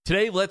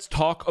Today, let's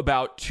talk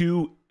about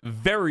two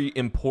very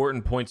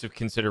important points of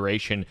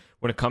consideration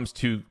when it comes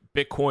to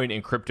Bitcoin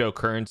and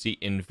cryptocurrency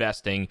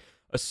investing,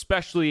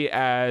 especially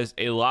as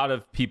a lot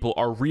of people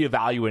are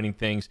reevaluating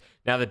things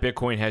now that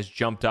Bitcoin has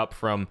jumped up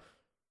from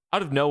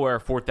out of nowhere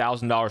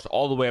 $4,000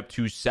 all the way up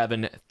to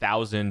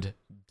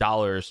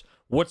 $7,000.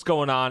 What's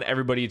going on,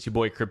 everybody? It's your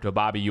boy Crypto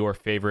Bobby, your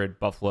favorite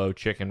buffalo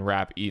chicken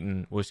wrap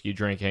eating, whiskey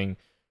drinking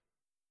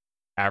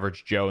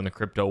average Joe in the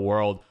crypto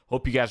world.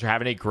 Hope you guys are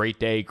having a great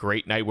day,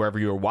 great night, wherever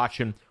you are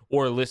watching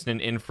or listening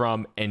in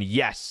from. And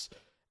yes,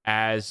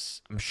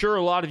 as I'm sure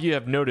a lot of you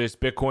have noticed,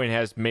 Bitcoin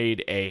has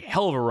made a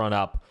hell of a run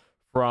up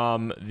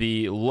from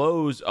the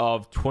lows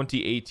of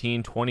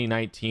 2018,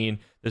 2019,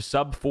 the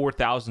sub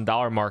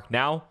 $4,000 mark,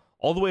 now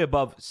all the way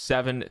above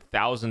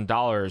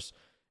 $7,000.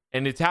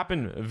 And it's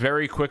happened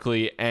very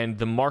quickly, and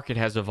the market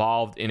has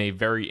evolved in a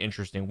very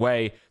interesting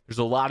way. There's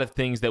a lot of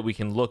things that we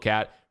can look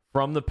at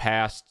from the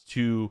past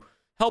to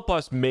help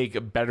us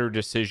make better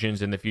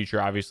decisions in the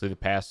future. Obviously, the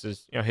past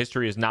is,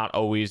 history is not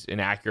always an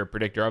accurate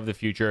predictor of the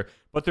future,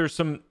 but there's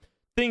some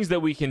things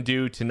that we can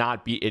do to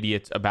not be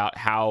idiots about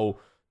how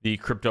the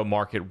crypto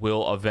market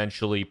will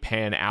eventually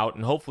pan out.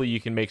 And hopefully you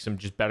can make some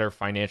just better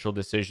financial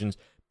decisions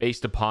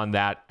based upon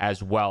that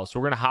as well. So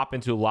we're going to hop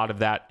into a lot of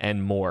that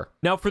and more.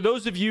 Now, for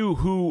those of you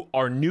who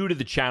are new to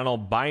the channel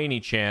by any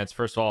chance,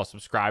 first of all,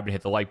 subscribe and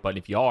hit the like button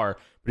if you are.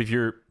 But if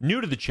you're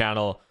new to the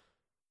channel,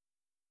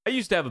 I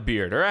used to have a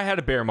beard, or I had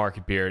a bear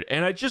market beard,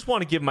 and I just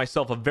want to give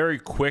myself a very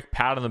quick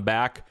pat on the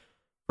back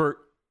for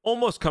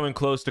almost coming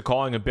close to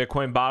calling a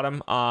Bitcoin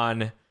bottom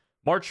on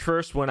March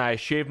 1st when I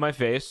shaved my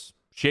face,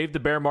 shaved the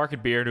bear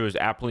market beard, who is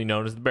aptly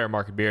known as the bear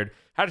market beard,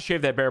 had to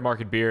shave that bear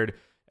market beard,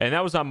 and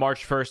that was on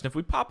March 1st. And if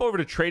we pop over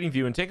to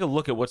TradingView and take a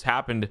look at what's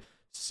happened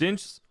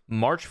since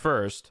March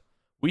 1st,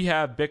 we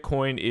have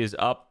Bitcoin is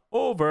up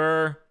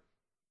over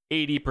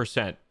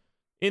 80%.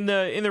 In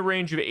the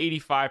range of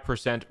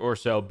 85% or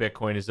so,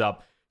 Bitcoin is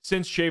up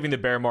since shaving the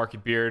bear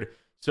market beard.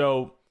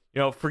 So,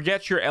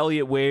 forget your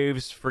Elliott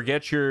waves,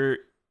 forget your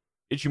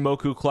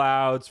Ichimoku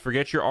clouds,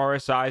 forget your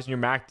RSIs and your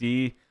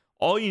MACD.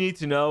 All you need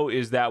to know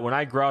is that when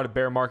I grow out a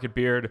bear market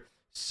beard,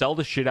 sell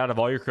the shit out of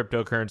all your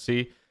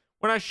cryptocurrency.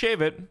 When I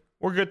shave it,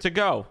 we're good to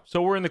go.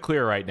 So we're in the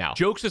clear right now.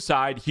 Jokes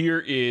aside, here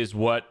is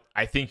what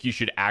I think you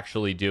should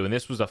actually do. And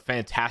this was a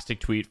fantastic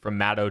tweet from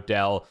Matt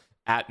Odell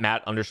at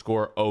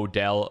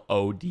Matt_Odell,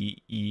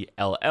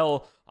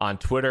 Odell on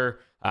Twitter,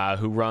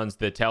 who runs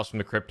the Tales from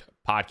the Crypt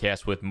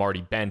podcast with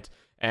Marty Bent.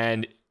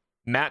 And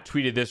Matt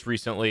tweeted this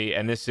recently,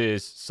 and this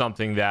is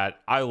something that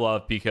I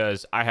love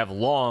because I have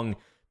long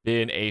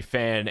been a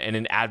fan and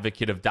an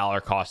advocate of dollar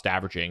cost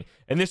averaging.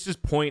 And this is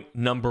point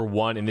number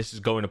one, and this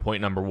is going to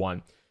point number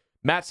one.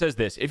 Matt says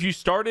this: if you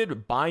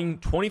started buying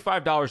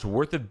 $25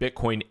 worth of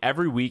Bitcoin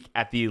every week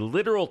at the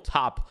literal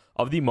top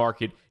of the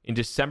market in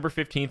December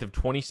 15th of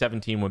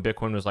 2017, when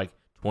Bitcoin was like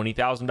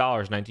 $20,000,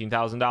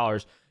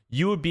 $19,000,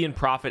 you would be in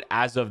profit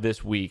as of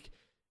this week.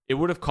 It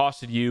would have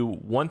costed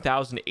you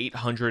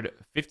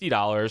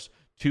 $1,850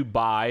 to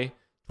buy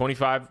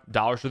 $25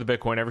 worth of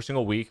Bitcoin every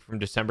single week from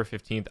December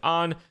 15th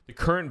on. The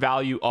current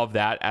value of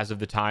that as of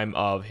the time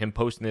of him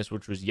posting this,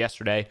 which was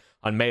yesterday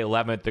on May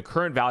 11th, the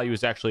current value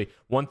is actually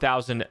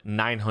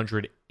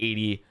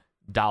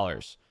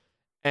 $1,980.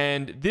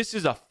 And this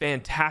is a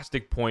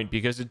fantastic point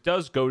because it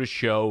does go to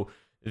show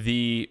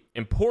the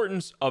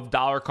importance of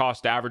dollar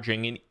cost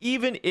averaging. And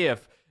even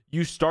if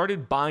you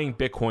started buying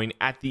Bitcoin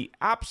at the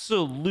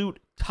absolute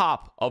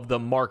top of the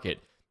market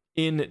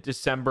in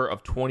December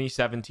of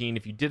 2017,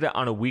 if you did it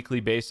on a weekly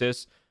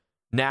basis,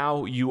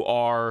 now you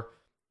are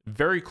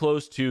very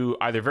close to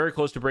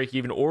break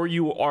even, or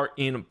you are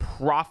in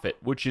profit,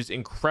 which is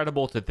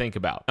incredible to think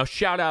about. Now,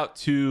 shout out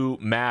to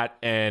Matt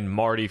and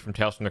Marty from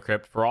Tales from the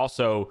Crypt for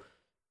also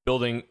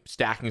building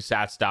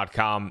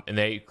StackingSats.com, and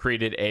they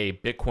created a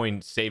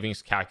Bitcoin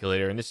savings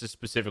calculator. And this is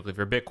specifically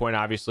for Bitcoin,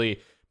 obviously,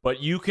 but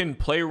you can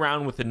play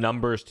around with the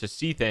numbers to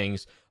see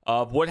things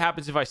of what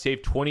happens if I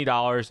save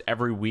 $20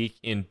 every week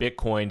in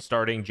Bitcoin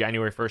starting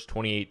January 1st,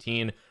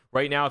 2018.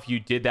 Right now, if you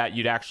did that,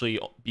 you'd actually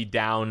be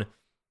down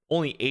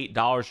only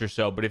 $8 or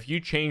so. But if you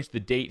change the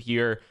date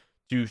here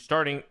to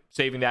starting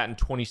saving that in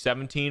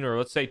 2017, or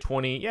let's say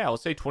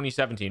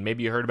 2017,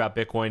 maybe you heard about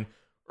Bitcoin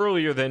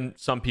earlier than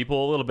some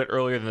people, a little bit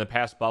earlier than the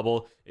past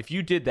bubble. If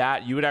you did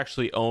that, you would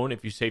actually own,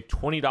 if you save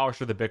 $20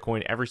 for the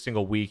Bitcoin every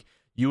single week,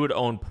 you would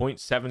own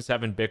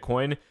 0.77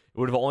 Bitcoin. It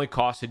would have only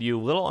costed you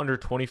a little under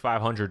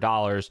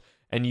 $2,500,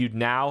 and you'd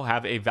now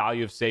have a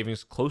value of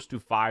savings close to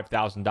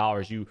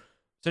 $5,000. You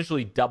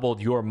essentially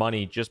doubled your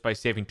money just by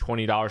saving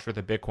 $20 worth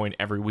of Bitcoin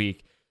every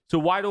week. So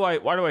why do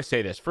I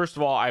say this? First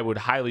of all, I would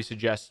highly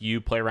suggest you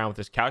play around with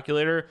this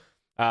calculator.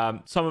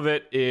 Some of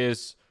it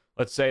is,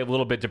 let's say, a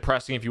little bit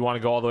depressing if you want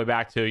to go all the way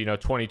back to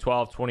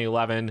 2012,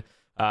 2011,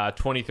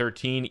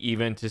 2013,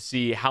 even, to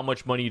see how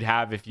much money you'd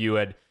have if you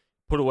had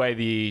put away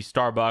the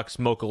Starbucks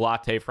mocha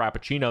latte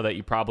frappuccino that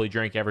you probably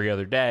drink every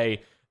other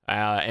day,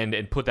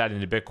 and put that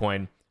into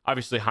Bitcoin.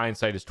 Obviously,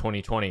 hindsight is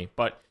 2020,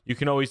 but you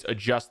can always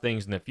adjust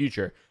things in the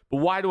future. But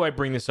why do I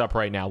bring this up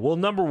right now? Well,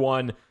 number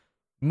one,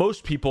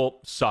 most people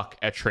suck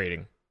at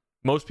trading.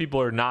 Most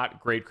people are not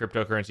great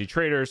cryptocurrency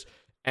traders.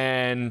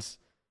 And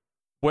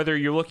whether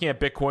you're looking at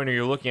Bitcoin or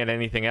you're looking at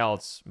anything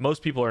else,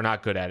 most people are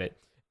not good at it.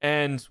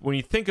 And when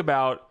you think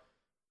about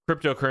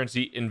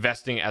cryptocurrency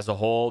investing as a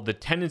whole, the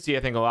tendency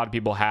I think a lot of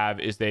people have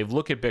is they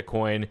look at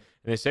Bitcoin and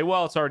they say,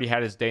 well, it's already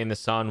had its day in the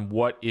sun.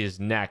 What is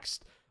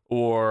next?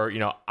 Or,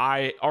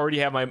 I already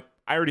have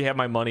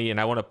my money and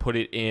I want to put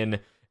it in.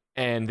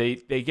 And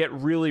they get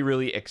really,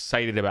 really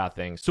excited about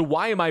things. So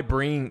why am I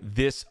bringing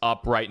this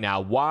up right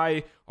now?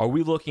 Why are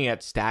we looking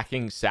at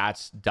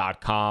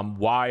StackingSats.com?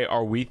 Why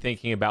are we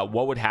thinking about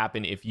what would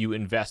happen if you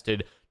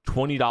invested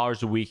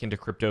 $20 a week into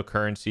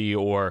cryptocurrency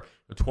or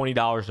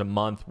 $20 a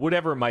month,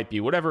 whatever it might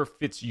be, whatever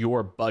fits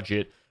your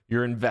budget,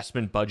 your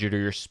investment budget or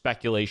your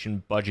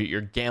speculation budget,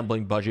 your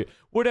gambling budget,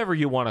 whatever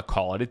you want to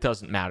call it, it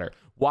doesn't matter.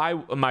 Why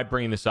am I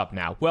bringing this up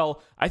now?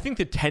 Well, I think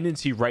the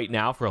tendency right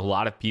now for a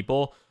lot of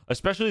people,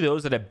 especially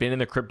those that have been in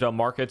the crypto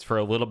markets for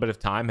a little bit of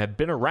time, have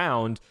been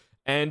around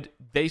and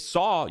you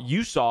saw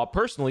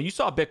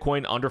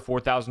Bitcoin under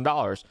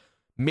 $4,000.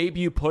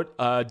 Maybe you put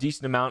a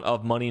decent amount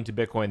of money into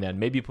Bitcoin then.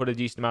 Maybe you put a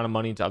decent amount of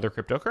money into other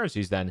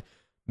cryptocurrencies then.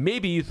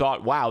 Maybe you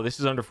thought, wow, this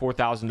is under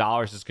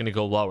 $4,000. It's going to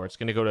go lower. It's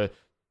going to go to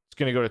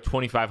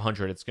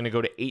 $2,500. It's going to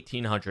go to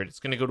 $1,800. It's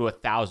going to go to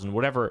 $1,000.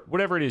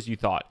 Whatever it is you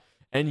thought.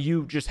 And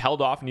you just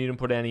held off and you didn't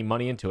put any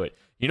money into it.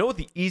 You know what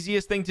the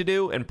easiest thing to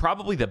do and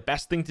probably the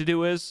best thing to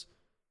do is?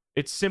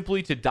 It's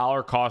simply to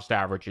dollar cost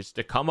average. It's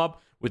to come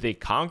up with a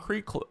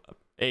concrete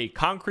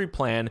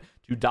plan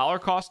to dollar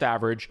cost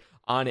average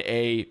on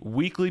a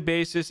weekly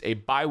basis, a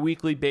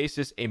bi-weekly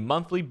basis, a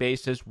monthly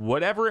basis,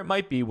 whatever it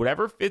might be,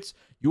 whatever fits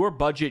your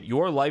budget,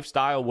 your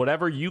lifestyle,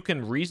 whatever you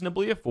can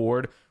reasonably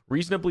afford,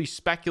 reasonably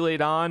speculate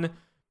on,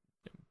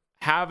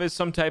 have as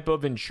some type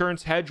of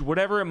insurance hedge,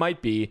 whatever it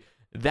might be.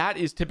 That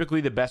is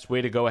typically the best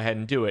way to go ahead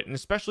and do it. And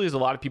especially as a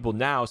lot of people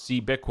now see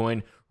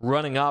Bitcoin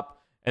running up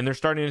and they're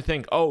starting to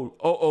think,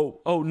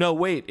 oh, no,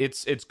 wait,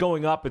 it's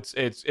going up.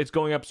 It's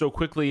going up so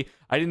quickly.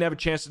 I didn't have a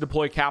chance to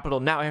deploy capital.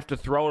 Now I have to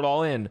throw it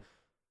all in.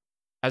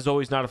 As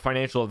always, not a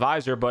financial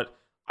advisor, but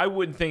I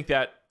wouldn't think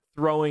that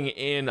throwing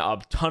in a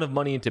ton of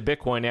money into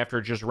Bitcoin after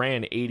it just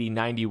ran 80,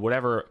 90,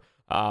 whatever,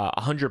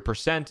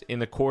 100% in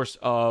the course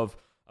of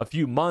a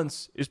few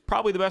months is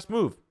probably the best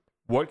move.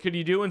 What could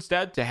you do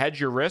instead to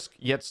hedge your risk,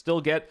 yet still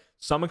get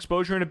some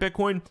exposure into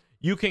Bitcoin?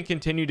 You can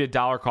continue to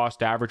dollar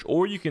cost average,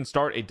 or you can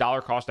start a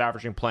dollar cost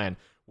averaging plan,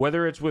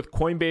 whether it's with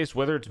Coinbase,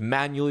 whether it's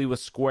manually with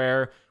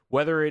Square,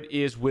 whether it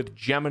is with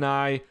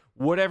Gemini,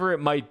 whatever it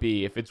might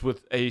be. If it's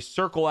with a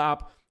Circle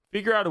app,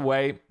 figure out a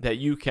way that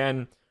you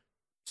can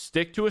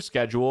stick to a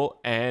schedule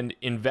and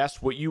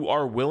invest what you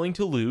are willing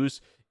to lose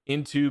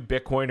into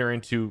Bitcoin or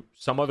into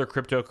some other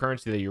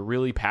cryptocurrency that you're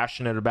really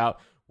passionate about,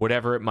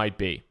 whatever it might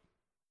be.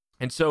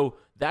 And so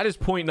that is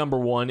point number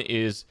one,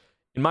 is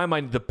in my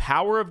mind, the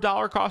power of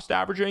dollar cost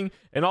averaging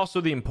and also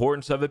the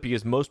importance of it,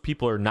 because most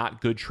people are not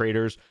good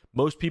traders.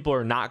 Most people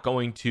are not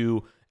going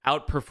to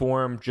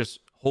outperform just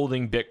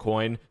holding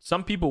Bitcoin.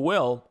 Some people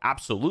will,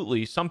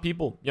 absolutely. Some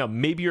people,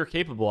 maybe you're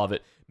capable of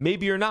it.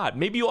 Maybe you're not.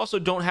 Maybe you also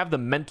don't have the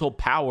mental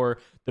power,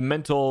 the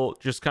mental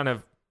just kind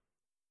of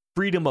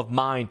freedom of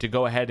mind to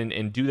go ahead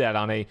and do that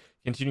on a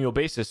continual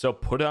basis. So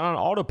put it on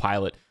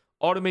autopilot.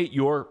 Automate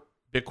your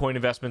Bitcoin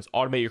investments,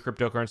 automate your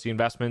cryptocurrency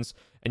investments,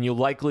 and you'll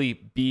likely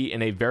be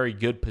in a very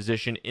good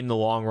position in the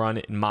long run,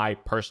 in my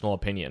personal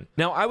opinion.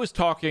 Now, I was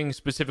talking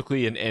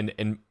specifically,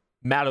 and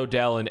Matt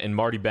Odell and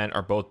Marty Bent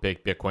are both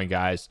big Bitcoin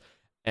guys,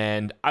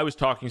 and I was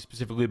talking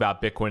specifically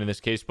about Bitcoin in this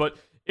case, but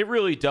it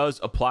really does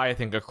apply, I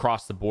think,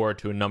 across the board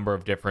to a number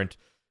of different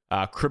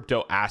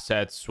crypto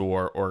assets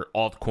or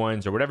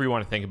altcoins or whatever you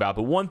want to think about.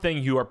 But one thing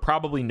you are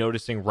probably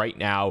noticing right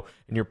now,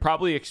 and you're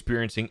probably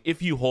experiencing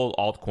if you hold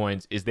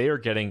altcoins, is they are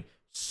getting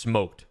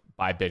smoked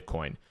by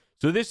Bitcoin.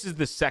 So this is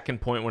the second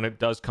point when it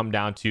does come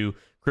down to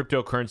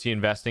cryptocurrency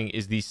investing,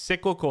 is the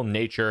cyclical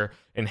nature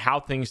and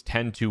how things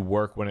tend to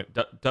work when it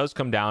does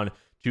come down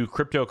to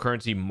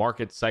cryptocurrency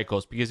market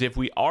cycles. Because if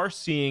we are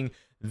seeing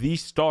the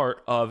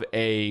start of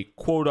a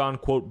quote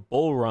unquote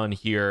bull run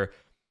here,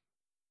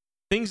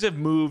 things have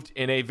moved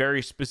in a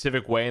very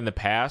specific way in the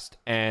past,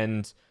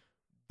 and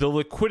the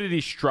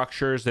liquidity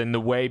structures and the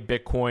way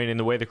Bitcoin and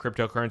the way the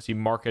cryptocurrency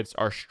markets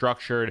are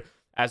structured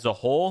as a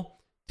whole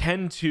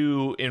tend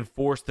to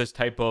enforce this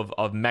type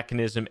of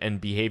mechanism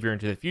and behavior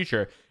into the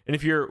future. And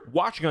if you're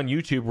watching on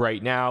YouTube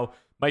right now,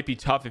 might be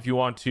tough if you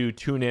want to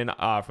tune in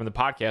from the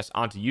podcast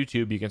onto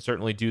YouTube. You can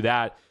certainly do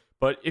that.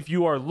 But if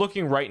you are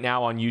looking right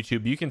now on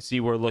YouTube, you can see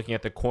we're looking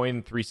at the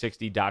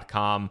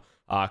coin360.com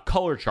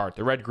color chart,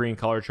 the red-green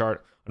color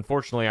chart.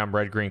 Unfortunately, I'm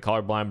red-green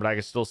colorblind, but I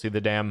can still see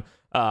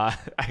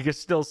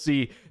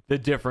the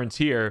difference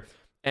here.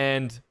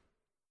 And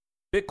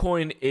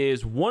Bitcoin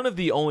is one of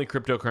the only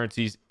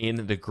cryptocurrencies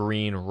in the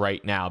green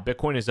right now.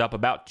 Bitcoin is up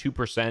about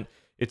 2%.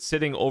 It's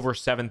sitting over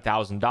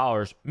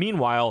 $7,000.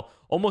 Meanwhile,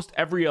 almost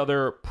every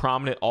other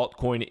prominent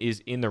altcoin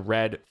is in the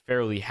red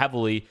fairly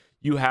heavily.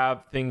 You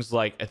have things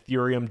like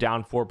Ethereum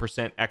down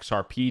 4%,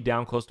 XRP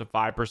down close to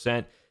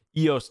 5%,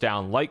 EOS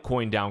down,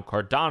 Litecoin down,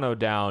 Cardano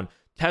down,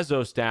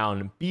 Tezos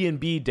down,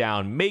 BNB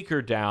down,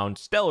 Maker down,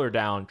 Stellar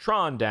down,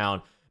 Tron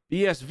down,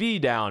 BSV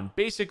down,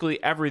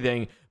 basically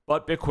everything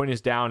but Bitcoin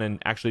is down,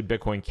 and actually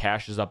Bitcoin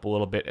Cash is up a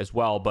little bit as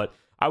well. But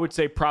I would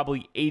say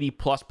probably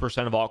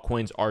 80+% of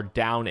altcoins are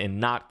down and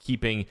not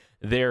keeping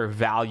their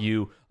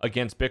value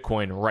against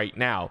Bitcoin right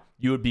now.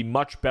 You would be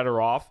much better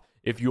off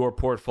if your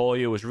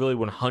portfolio was really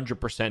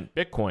 100%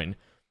 Bitcoin.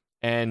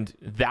 And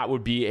that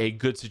would be a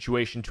good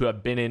situation to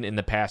have been in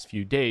the past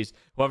few days.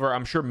 However,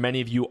 I'm sure many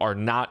of you are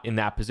not in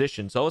that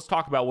position. So let's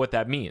talk about what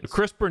that means.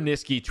 Chris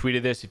Burniske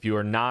tweeted this. If you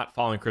are not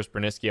following Chris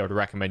Burniske, I would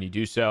recommend you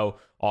do so.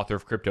 Author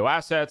of Crypto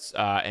Assets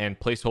and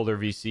Placeholder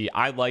VC.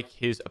 I like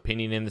his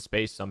opinion in the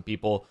space. Some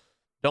people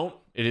don't.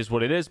 It is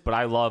what it is. But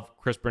I love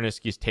Chris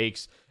Burniske's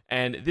takes.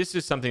 And this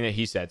is something that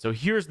he said. So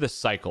here's the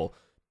cycle.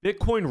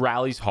 Bitcoin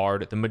rallies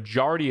hard. The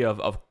majority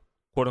of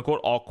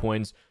quote-unquote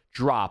altcoins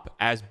drop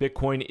as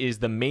Bitcoin is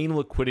the main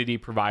liquidity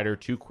provider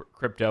to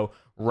crypto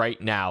right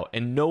now,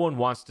 and no one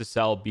wants to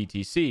sell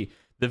BTC.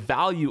 The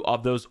value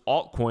of those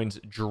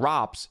altcoins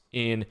drops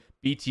in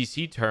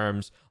BTC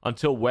terms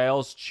until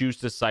whales choose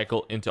to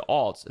cycle into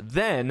alts.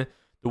 Then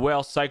the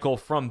whales cycle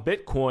from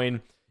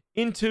Bitcoin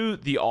into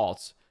the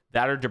alts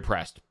that are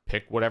depressed.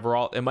 Pick whatever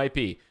alt it might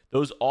be.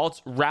 Those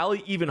alts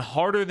rally even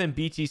harder than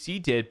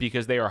BTC did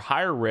because they are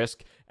higher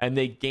risk and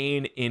they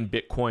gain in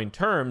Bitcoin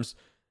terms.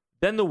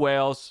 Then the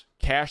whales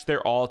cash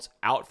their alts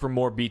out for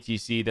more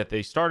BTC that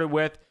they started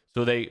with,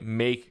 so they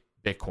make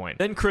Bitcoin.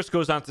 Then Chris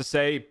goes on to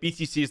say,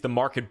 BTC is the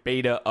market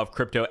beta of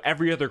crypto.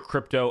 Every other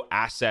crypto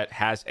asset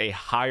has a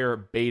higher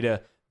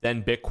beta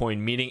than Bitcoin,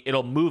 meaning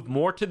it'll move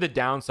more to the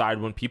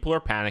downside when people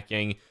are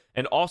panicking,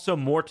 and also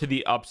more to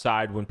the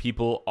upside when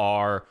people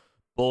are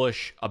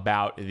bullish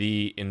about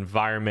the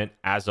environment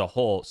as a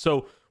whole.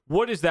 So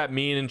what does that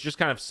mean? And just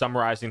kind of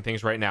summarizing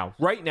things right now.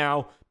 Right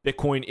now,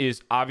 Bitcoin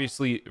is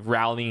obviously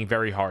rallying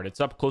very hard.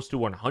 It's up close to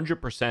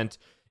 100%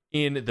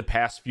 in the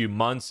past few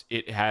months.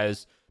 It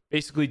has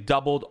basically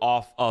doubled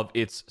off of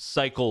its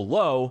cycle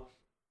low.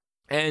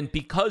 And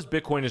because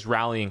Bitcoin is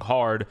rallying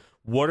hard,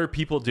 what are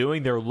people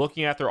doing? They're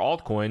looking at their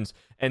altcoins,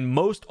 and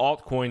most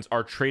altcoins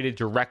are traded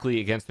directly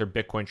against their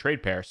Bitcoin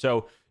trade pair.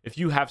 So if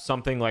you have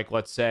something like,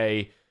 let's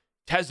say,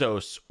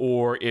 Tezos,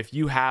 or if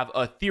you have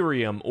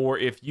Ethereum, or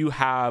if you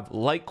have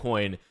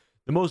Litecoin,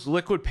 the most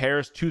liquid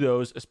pairs to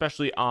those,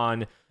 especially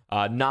on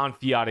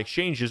non-fiat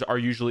exchanges, are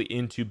usually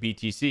into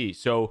BTC.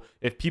 So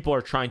if people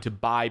are trying to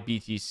buy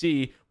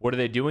BTC, what are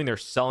they doing? They're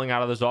selling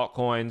out of those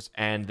altcoins,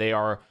 and they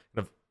are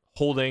kind of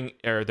holding,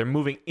 or they're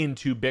moving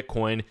into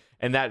Bitcoin,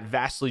 and that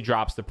vastly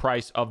drops the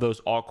price of those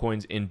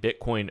altcoins in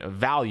Bitcoin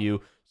value.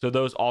 So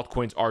those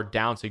altcoins are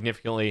down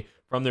significantly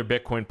from their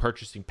Bitcoin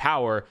purchasing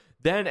power.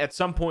 Then at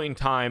some point in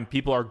time,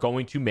 people are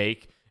going to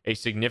make a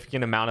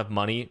significant amount of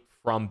money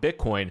from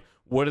Bitcoin.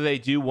 What do they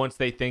do once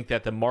they think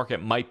that the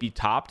market might be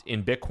topped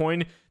in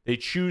Bitcoin? They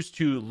choose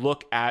to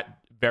look at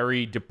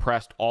very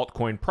depressed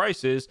altcoin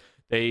prices.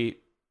 They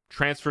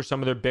transfer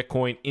some of their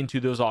Bitcoin into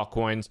those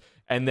altcoins.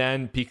 And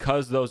then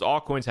because those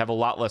altcoins have a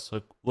lot less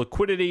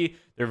liquidity,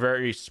 they're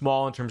very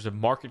small in terms of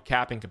market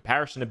cap in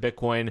comparison to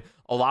Bitcoin.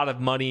 A lot of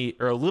money,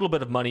 or a little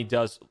bit of money,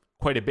 does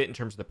quite a bit in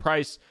terms of the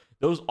price.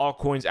 Those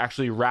altcoins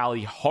actually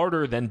rally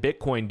harder than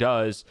Bitcoin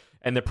does,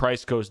 and the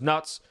price goes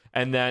nuts.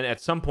 And then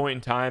at some point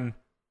in time,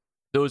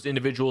 those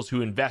individuals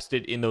who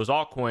invested in those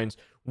altcoins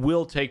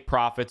will take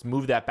profits,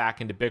 move that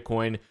back into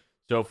Bitcoin.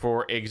 So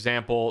for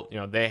example,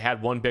 they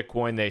had one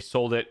Bitcoin, they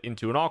sold it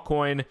into an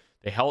altcoin,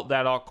 they held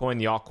that altcoin,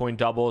 the altcoin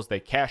doubles, they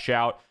cash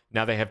out,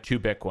 now they have two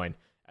Bitcoin.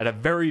 At a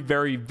very,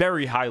 very,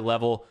 very high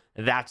level,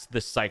 that's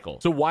the cycle.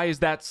 So why is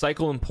that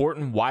cycle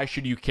important? Why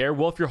should you care?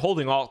 Well, if you're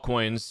holding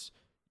altcoins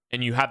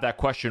and you have that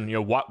question,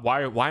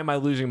 why am I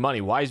losing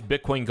money? Why is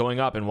Bitcoin going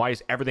up and why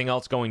is everything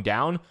else going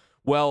down?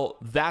 Well,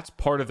 that's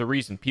part of the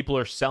reason. People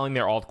are selling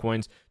their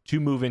altcoins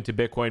to move into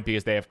Bitcoin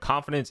because they have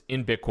confidence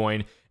in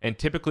Bitcoin, and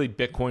typically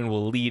Bitcoin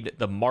will lead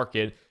the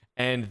market,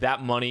 and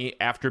that money,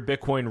 after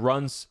Bitcoin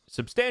runs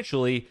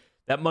substantially,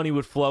 that money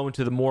would flow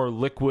into the more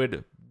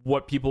liquid,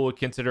 what people would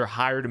consider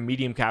higher to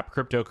medium cap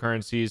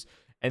cryptocurrencies,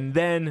 and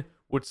then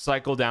would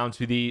cycle down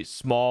to the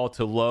small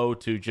to low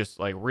to just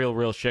like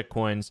real shit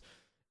coins.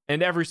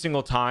 And every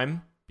single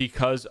time,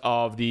 because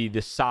of the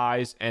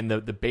size and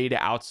the beta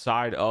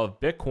outside of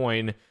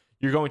Bitcoin,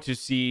 you're going to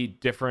see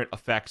different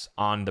effects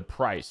on the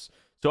price.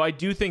 So I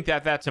do think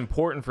that that's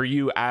important for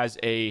you as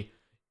a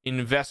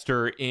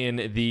investor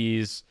in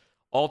these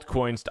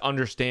altcoins to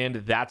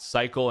understand that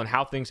cycle and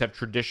how things have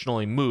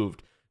traditionally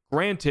moved.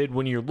 Granted,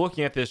 when you're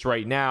looking at this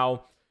right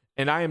now,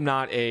 and I am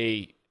not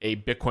a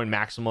Bitcoin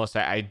maximalist,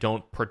 I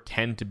don't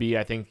pretend to be.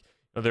 I think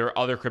there are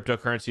other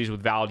cryptocurrencies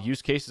with valid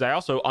use cases. I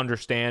also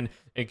understand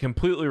and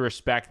completely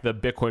respect the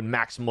Bitcoin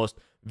maximalist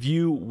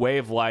view, way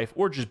of life,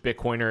 or just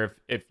Bitcoiner,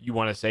 if you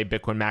want to say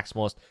Bitcoin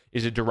maximalist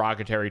is a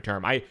derogatory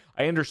term. I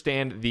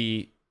understand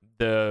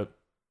I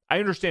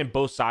understand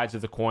both sides of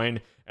the coin,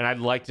 and I'd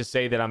like to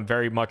say that I'm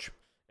very much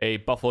a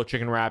buffalo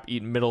chicken wrap,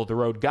 eat middle of the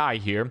road guy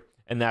here,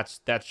 and that's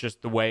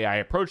just the way I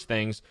approach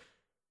things.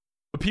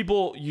 But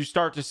you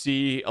start to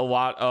see a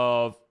lot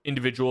of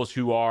individuals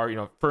who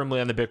are,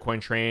 firmly on the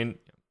Bitcoin train,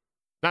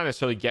 not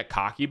necessarily get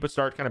cocky, but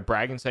start kind of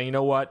bragging, saying, you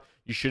know what,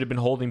 you should have been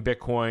holding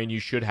Bitcoin. You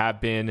should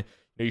have been,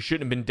 you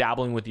shouldn't have been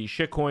dabbling with these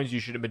shit coins. You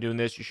shouldn't have been doing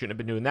this. You shouldn't have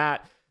been doing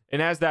that.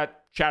 And as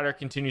that chatter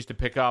continues to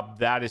pick up,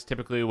 that is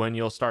typically when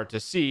you'll start to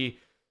see,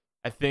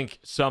 I think,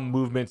 some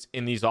movements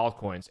in these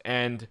altcoins.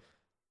 And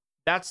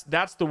that's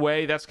the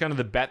way, that's kind of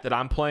the bet that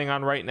I'm playing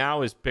on right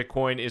now, is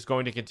Bitcoin is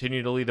going to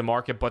continue to lead the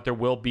market, but there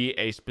will be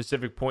a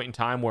specific point in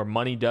time where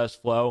money does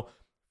flow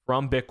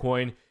from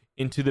Bitcoin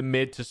into the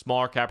mid to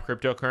smaller cap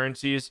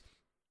cryptocurrencies.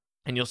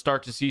 And you'll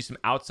start to see some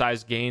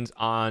outsized gains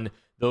on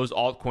those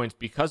altcoins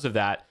because of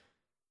that.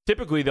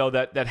 Typically, though,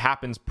 that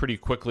happens pretty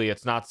quickly.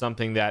 It's not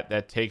something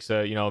that takes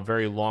a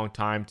very long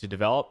time to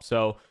develop.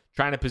 So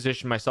trying to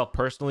position myself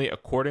personally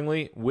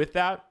accordingly with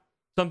that,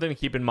 something to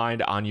keep in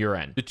mind on your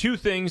end. The two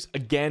things,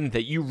 again,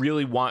 that you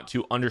really want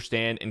to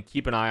understand and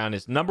keep an eye on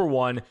is, number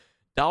one,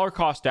 dollar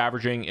cost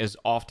averaging is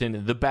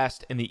often the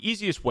best and the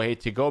easiest way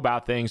to go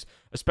about things,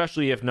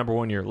 especially if, number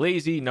one, you're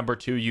lazy, number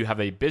two, you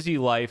have a busy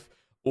life,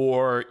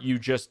 or you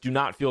just do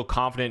not feel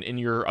confident in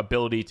your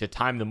ability to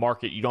time the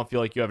market. You don't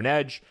feel like you have an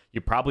edge. You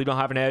probably don't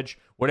have an edge,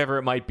 whatever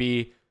it might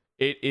be.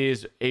 It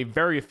is a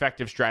very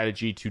effective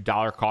strategy to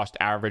dollar cost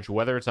average,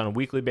 whether it's on a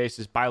weekly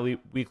basis,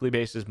 bi-weekly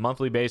basis,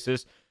 monthly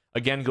basis.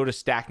 Again, go to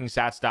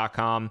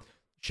stackingsats.com.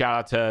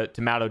 Shout out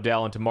to Matt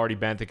Odell and to Marty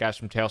Bent, the guys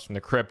from Tales from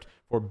the Crypt,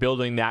 for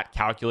building that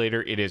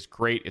calculator. It is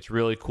great. It's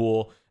really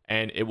cool,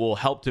 and it will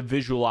help to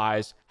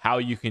visualize how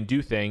you can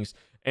do things.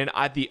 And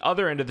at the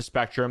other end of the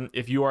spectrum,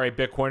 if you are a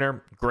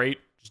Bitcoiner, great,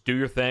 just do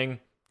your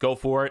thing, go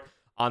for it.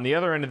 On the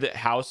other end of the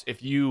house,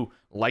 if you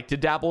like to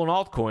dabble in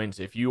altcoins,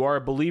 if you are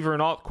a believer in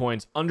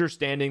altcoins,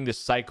 understanding the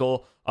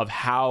cycle of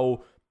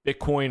how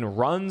Bitcoin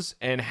runs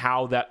and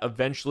how that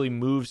eventually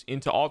moves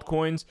into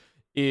altcoins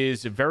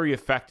is very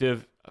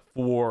effective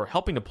for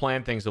helping to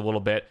plan things a little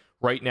bit.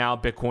 Right now,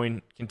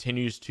 Bitcoin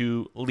continues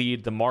to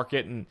lead the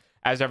market, and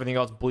as everything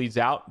else bleeds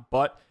out,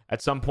 but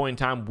at some point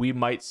in time, we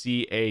might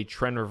see a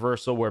trend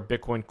reversal where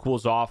Bitcoin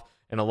cools off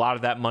and a lot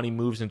of that money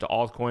moves into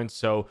altcoins.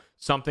 So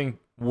something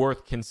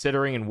worth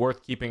considering and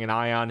worth keeping an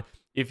eye on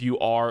if you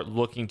are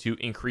looking to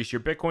increase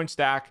your Bitcoin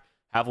stack,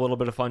 have a little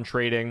bit of fun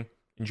trading,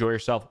 enjoy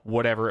yourself,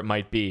 whatever it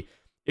might be.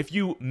 If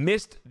you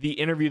missed the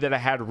interview that I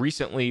had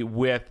recently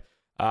with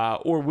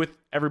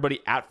everybody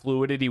at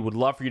Fluidity, would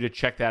love for you to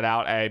check that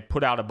out. I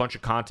put out a bunch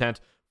of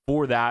content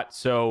for that.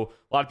 So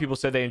a lot of people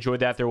said they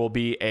enjoyed that. There will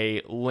be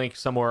a link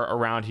somewhere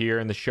around here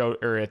in the show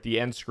or at the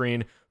end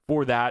screen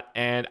for that.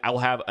 And I will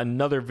have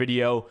another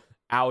video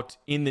out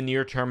in the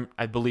near term,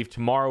 I believe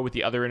tomorrow, with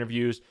the other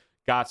interviews.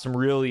 Got some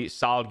really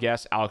solid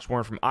guests: Alex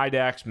Warren from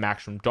IDEX,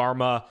 Max from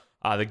Dharma,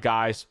 the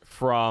guys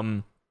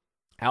from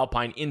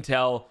Alpine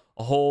Intel,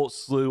 a whole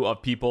slew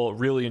of people.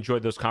 Really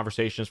enjoyed those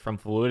conversations from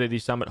Fluidity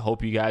Summit.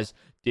 Hope you guys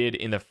did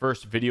in the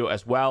first video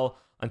as well.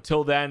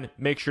 Until then,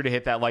 make sure to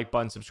hit that like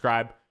button,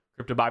 subscribe.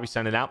 Crypto Bobby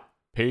signing out.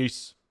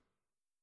 Peace.